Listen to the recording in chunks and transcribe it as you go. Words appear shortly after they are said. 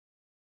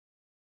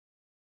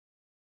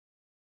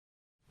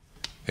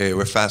Hey,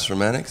 we're Fast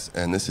Romantics,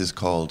 and this is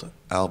called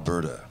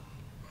Alberta.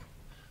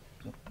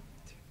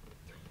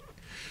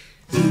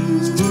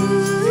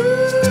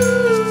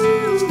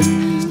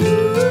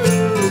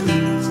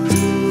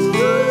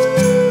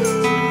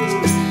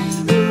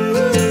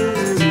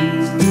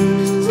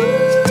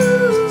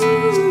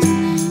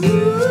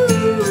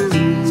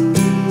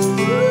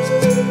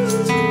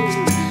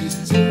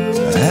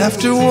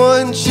 After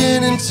one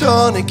gin and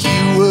tonic,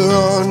 you were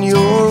on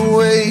your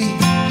way.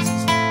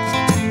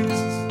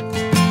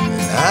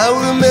 And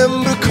I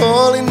remember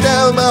calling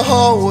down my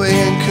hallway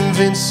and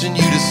convincing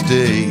you to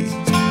stay.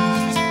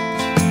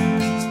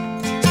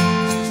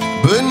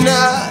 But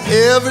now,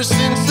 ever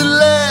since I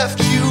left,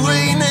 you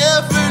ain't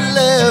ever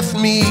left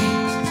me.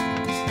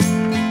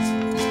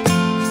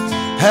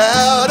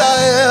 How'd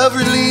I ever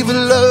leave a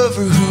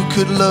lover who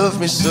could love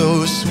me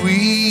so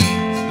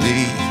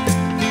sweetly?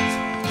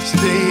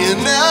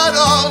 Staying out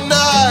all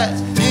night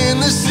in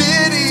the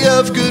city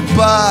of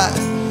goodbye.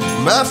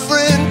 My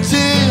friend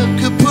Tim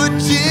could put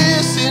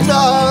tears in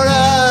our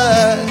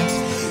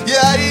eyes.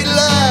 Yeah, he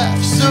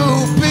laughed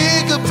so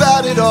big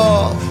about it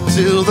all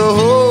till the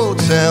whole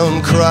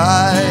town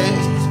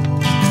cried.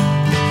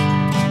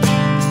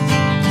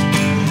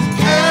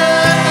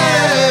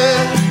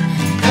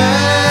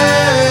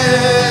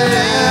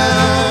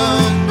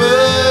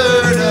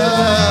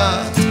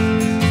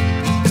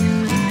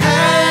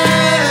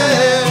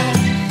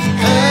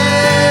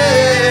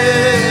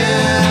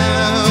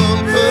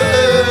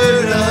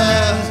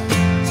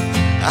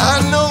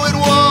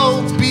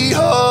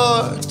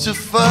 To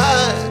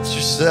find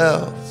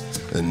yourself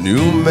a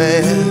new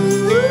man.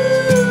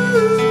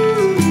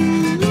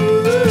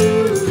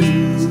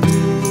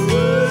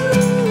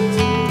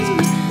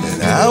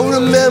 And I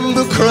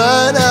remember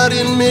crying out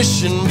in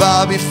Mission.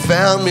 Bobby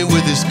found me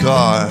with his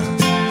car.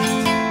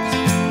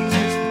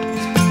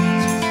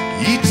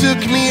 He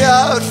took me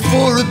out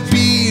for a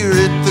beer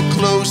at the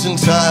closing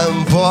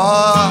time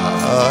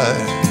bar.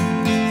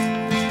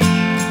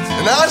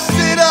 And I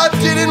said I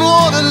didn't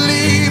want to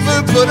leave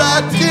her, but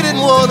I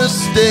didn't want to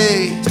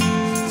stay.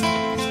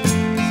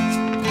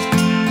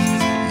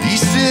 He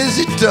says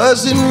it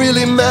doesn't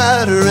really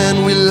matter,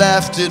 and we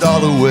laughed it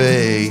all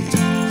away.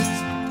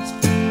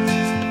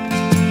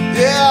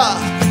 Yeah,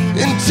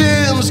 and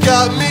Tim's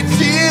got me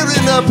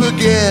tearing up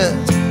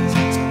again.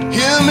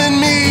 Him and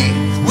me,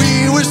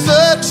 we were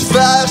such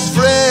fast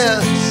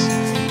friends.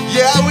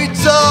 Yeah, we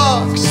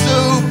talk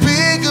so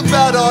big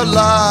about our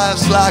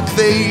lives like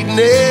they'd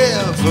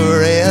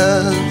never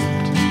end.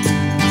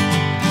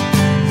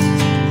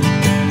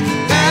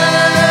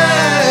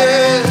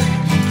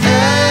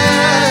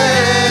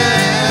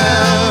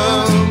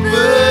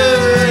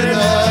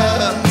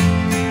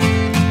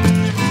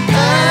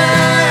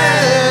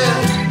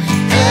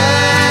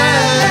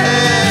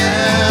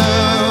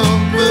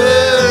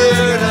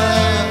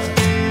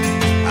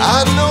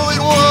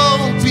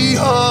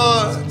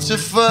 To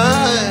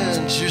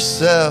find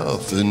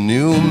yourself a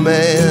new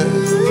man.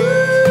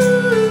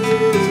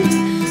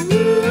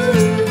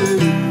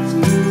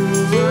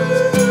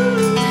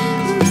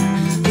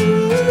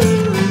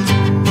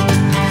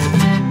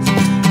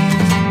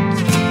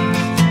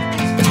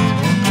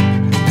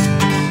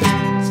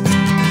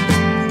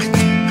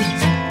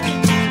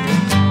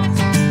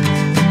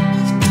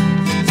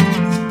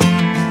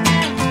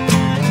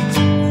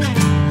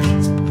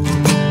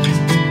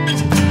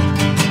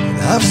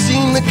 I've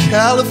seen the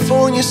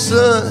California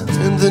sun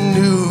and the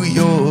New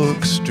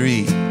York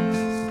street.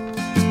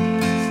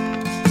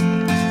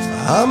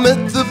 I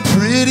met the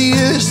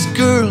prettiest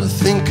girl I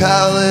think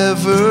I'll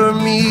ever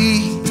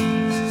meet.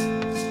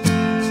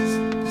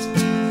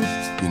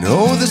 You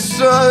know, the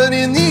sun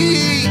in the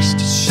east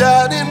is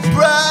shining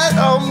bright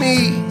on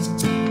me.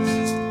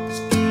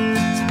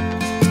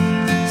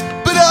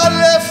 But I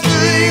left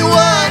 3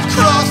 white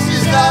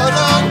crosses out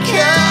on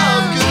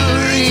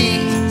Calgary.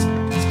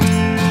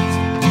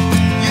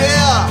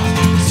 Yeah,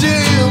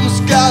 Tim's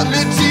got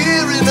me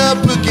tearing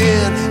up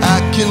again. I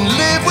can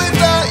live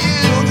without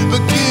you,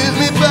 but give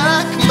me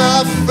back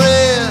my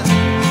friend.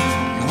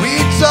 We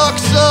talk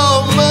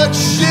so much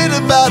shit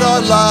about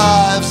our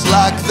lives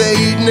like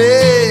they'd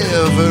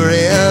never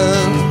end.